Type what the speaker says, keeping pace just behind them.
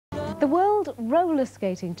The World Roller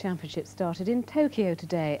Skating Championship started in Tokyo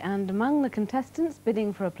today, and among the contestants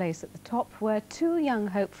bidding for a place at the top were two young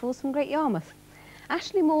hopefuls from Great Yarmouth.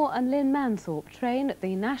 Ashley Moore and Lynne Manthorpe train at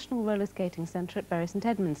the National Roller Skating Centre at Bury St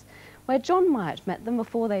Edmunds, where John Myatt met them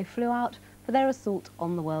before they flew out for their assault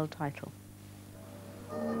on the world title.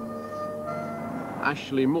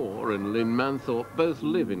 Ashley Moore and Lynne Manthorpe both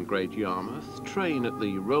live in Great Yarmouth, train at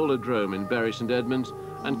the Rollerdrome in Bury St Edmunds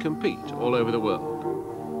and compete all over the world.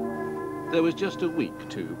 There was just a week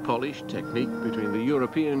to polish technique between the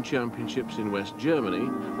European Championships in West Germany,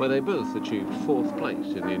 where they both achieved fourth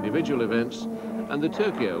place in the individual events, and the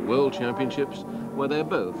Tokyo World Championships, where they're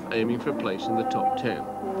both aiming for a place in the top 10.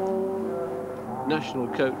 National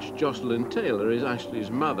coach Jocelyn Taylor is Ashley's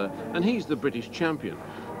mother, and he's the British champion.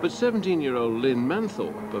 But 17-year-old Lynne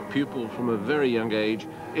Manthorpe, a pupil from a very young age,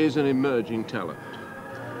 is an emerging talent.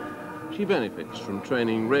 She benefits from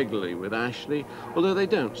training regularly with Ashley, although they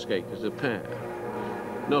don't skate as a pair.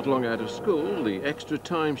 Not long out of school, the extra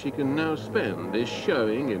time she can now spend is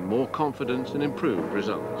showing in more confidence and improved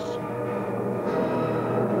results.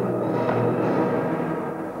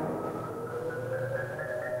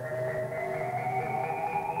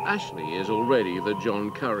 Ashley is already the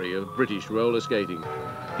John Curry of British roller skating.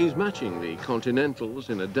 He's matching the Continentals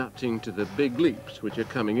in adapting to the big leaps which are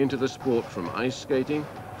coming into the sport from ice skating,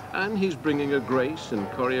 and he's bringing a grace and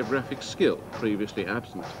choreographic skill previously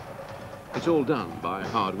absent. It's all done by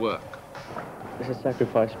hard work. It's a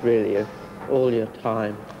sacrifice, really, of all your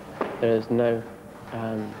time. There's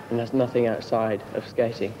nothing outside of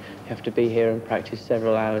skating. You have to be here and practice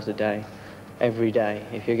several hours a day, every day,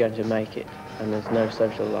 if you're going to make it, and there's no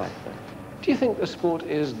social life. Do you think the sport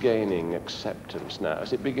is gaining acceptance now?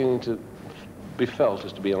 Is it beginning to be felt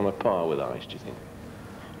as to be on a par with ice, do you think?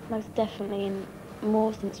 Most definitely, and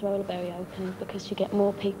more since Rollerbury opened, because you get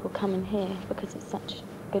more people coming here because it's such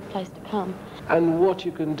a good place to come. And what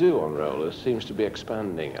you can do on rollers seems to be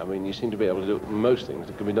expanding. I mean, you seem to be able to do most things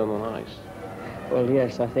that can be done on ice. Well,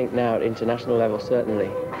 yes, I think now at international level, certainly,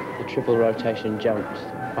 the triple rotation jumps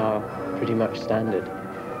are pretty much standard,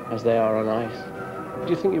 as they are on ice.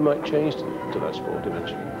 Do you think you might change to that sport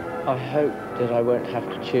eventually? I hope that I won't have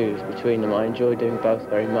to choose between them. I enjoy doing both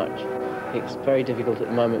very much. It's very difficult at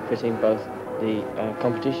the moment fitting both the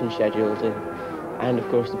competition schedules in and, of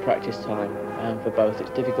course, the practice time. For both,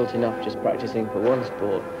 it's difficult enough just practicing for one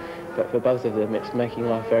sport, but for both of them, it's making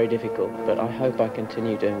life very difficult. But I hope I can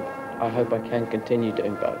continue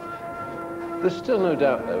doing both. There's still no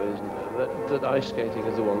doubt, though, isn't there, that ice skating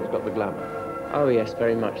is the one that's got the glamour? Oh yes,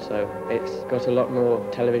 very much so. It's got a lot more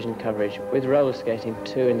television coverage. With roller skating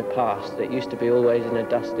too, in the past, it used to be always in a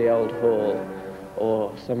dusty old hall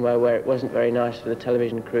or somewhere where it wasn't very nice for the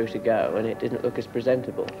television crew to go and it didn't look as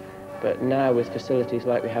presentable. But now with facilities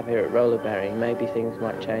like we have here at Rollerbury, maybe things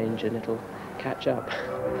might change and it'll catch up.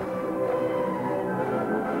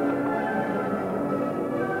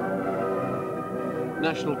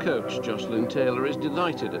 National coach Jocelyn Taylor is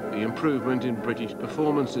delighted at the improvement in British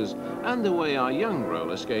performances and the way our young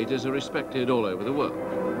roller skaters are respected all over the world.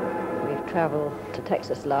 We've travelled to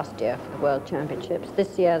Texas last year for the World Championships.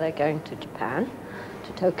 This year they're going to Japan,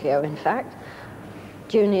 to Tokyo in fact.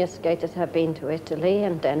 Junior skaters have been to Italy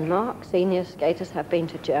and Denmark. Senior skaters have been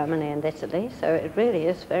to Germany and Italy, so it really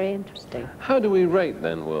is very interesting. How do we rate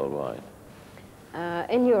then worldwide?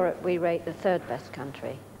 In Europe we rate the third best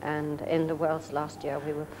country, and in the Worlds last year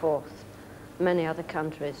we were fourth. Many other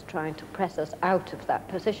countries trying to press us out of that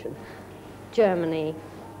position. Germany,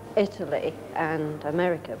 Italy and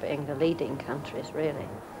America being the leading countries, really.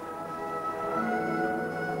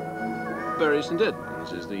 Bury St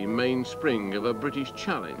Edmunds is the mainspring of a British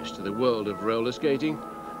challenge to the world of roller skating,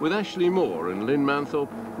 with Ashley Moore and Lynne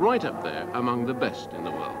Manthorpe right up there among the best in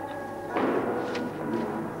the world.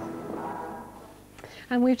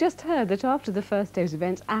 And we've just heard that after the first day's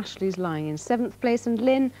events, Ashley's lying in 7th place and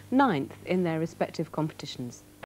Lynne 9th in their respective competitions.